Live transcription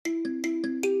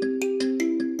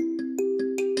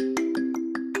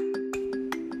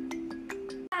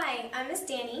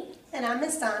And I'm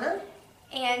Miss Donna.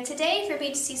 And today for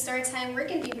BHC Storytime, we're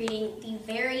going to be reading The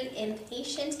Very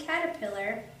Impatient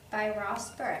Caterpillar by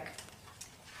Ross Burke.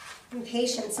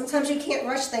 Impatient. Sometimes you can't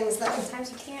rush things, though. Sometimes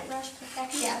you can't rush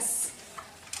perfection. Yes.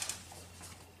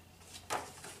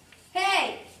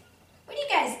 Hey, what are you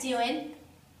guys doing?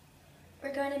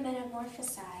 We're going to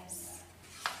metamorphosize.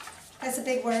 That's a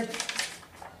big word.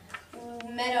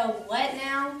 What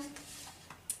now?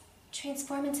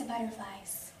 Transform into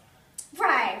butterflies.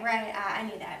 Right, I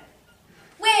knew that.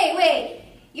 Wait,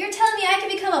 you're telling me I can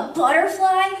become a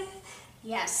butterfly?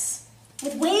 Yes.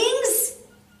 With wings?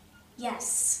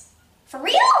 Yes. For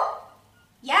real?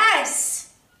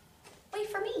 Yes. Wait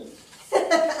for me.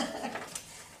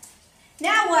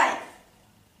 Now what?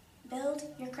 Build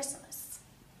your chrysalis.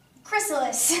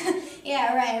 Chrysalis.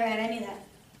 Yeah, right, I knew that.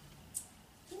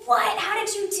 What? How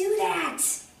did you do that?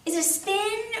 Is it a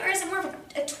spin or is it more of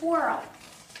a twirl?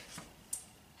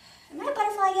 Am I a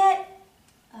butterfly yet?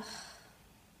 Ugh.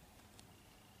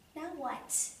 Now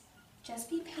what? Just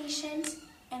be patient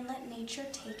and let nature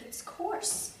take its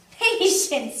course.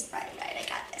 Patience! Right, I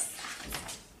got this.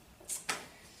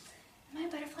 Am I a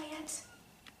butterfly yet?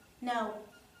 No.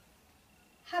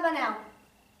 How about now?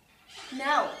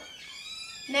 No.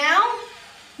 Now?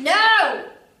 No!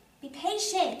 Be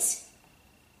patient.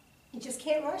 You just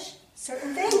can't rush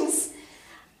certain things.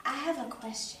 I have a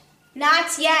question.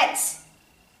 Not yet.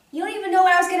 You don't even know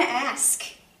what I was going to ask.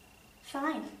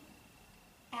 Fine.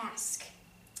 Ask.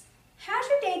 How's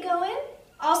your day going?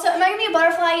 Also, am I going to be a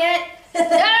butterfly yet?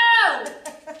 No!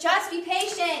 Just be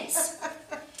patient.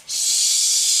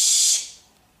 Shh.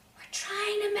 We're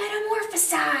trying to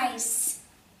metamorphosize.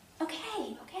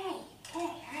 Okay,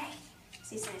 all right.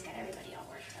 See, Sunny's got everybody all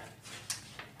worked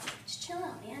up. Just chill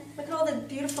out, man. Look at all the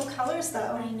beautiful colors,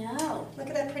 though. I know. Look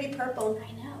at that pretty purple.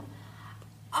 I know.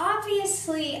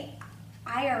 Obviously,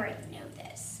 I already know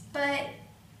this, but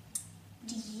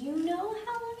do you know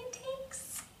how long it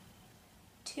takes?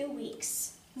 2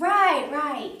 weeks.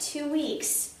 Right, 2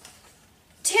 weeks.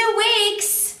 2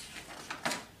 weeks?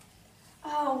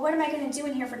 Oh, what am I going to do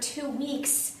in here for 2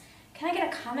 weeks? Can I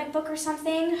get a comic book or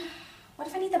something? What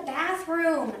if I need the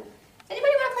bathroom? Does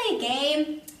anybody want to play a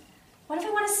game? What if I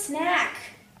want a snack?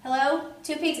 Hello?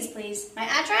 2 pizzas, please. My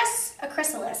address? A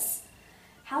chrysalis.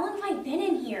 How long have I been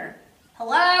in here?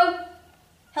 Hello?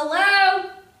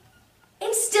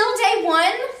 It's still day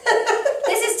 1?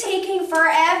 This is taking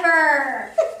forever.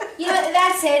 You know what?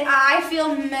 That's it. I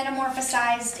feel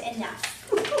metamorphosized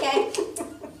enough. Okay?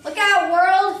 Look out,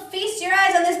 world. Feast your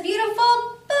eyes on this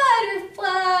beautiful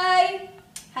butterfly.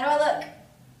 How do I look?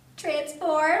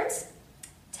 Transformed.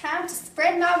 Time to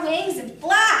spread my wings and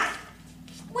fly.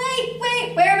 Wait.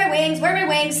 Where are my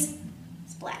wings?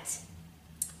 Splat.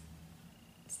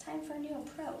 It's time for a new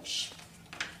approach.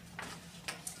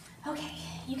 Okay,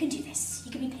 you can do this.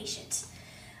 You can be patient.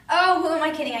 Oh, who am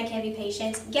I kidding? I can't be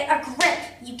patient. Get a grip.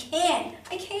 You can.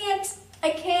 I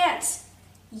can't.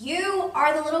 You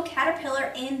are the little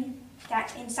caterpillar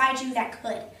inside you that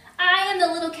could. I am the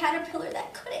little caterpillar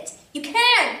that couldn't. You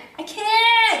can. I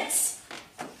can't.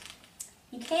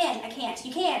 You can. I can't.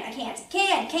 You can. I can't.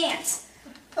 Can't.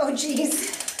 Oh,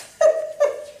 jeez.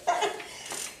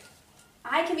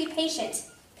 I can be patient.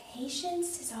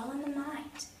 Patience is all in the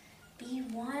mind. Be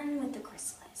one with the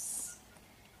chrysalis.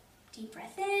 Deep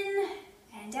breath in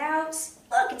and out.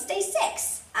 Look, it's day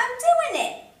 6. I'm doing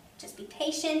it. Just be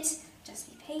patient.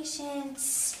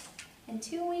 And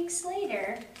 2 weeks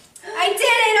later, I did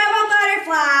it! I'm a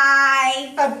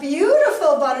butterfly! A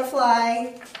beautiful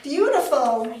butterfly.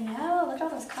 Beautiful. I know. Look at all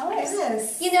those colors.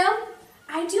 Yes. You know,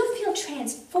 I do feel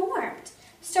transformed.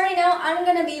 Starting out, I'm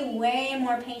going to be way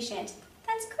more patient.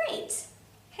 That's great.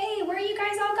 Hey, where are you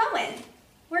guys all going?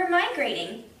 We're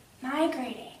migrating. Right.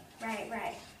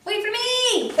 Wait for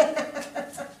me!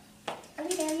 Are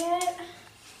we there yet?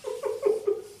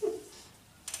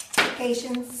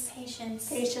 Patience.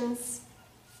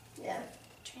 Yeah.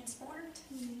 Transformed?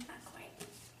 Not quite.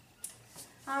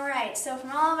 All right, so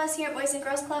from all of us here at Boys and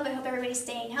Girls Club, I hope everybody's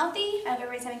staying healthy. I hope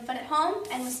everybody's having fun at home,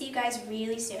 and we'll see you guys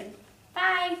really soon.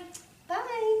 Bye.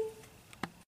 Bye.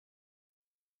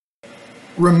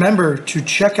 Remember to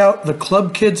check out the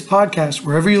Club Kids podcast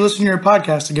wherever you listen to your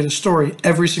podcast to get a story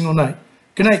every single night.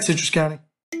 Good night, Citrus County.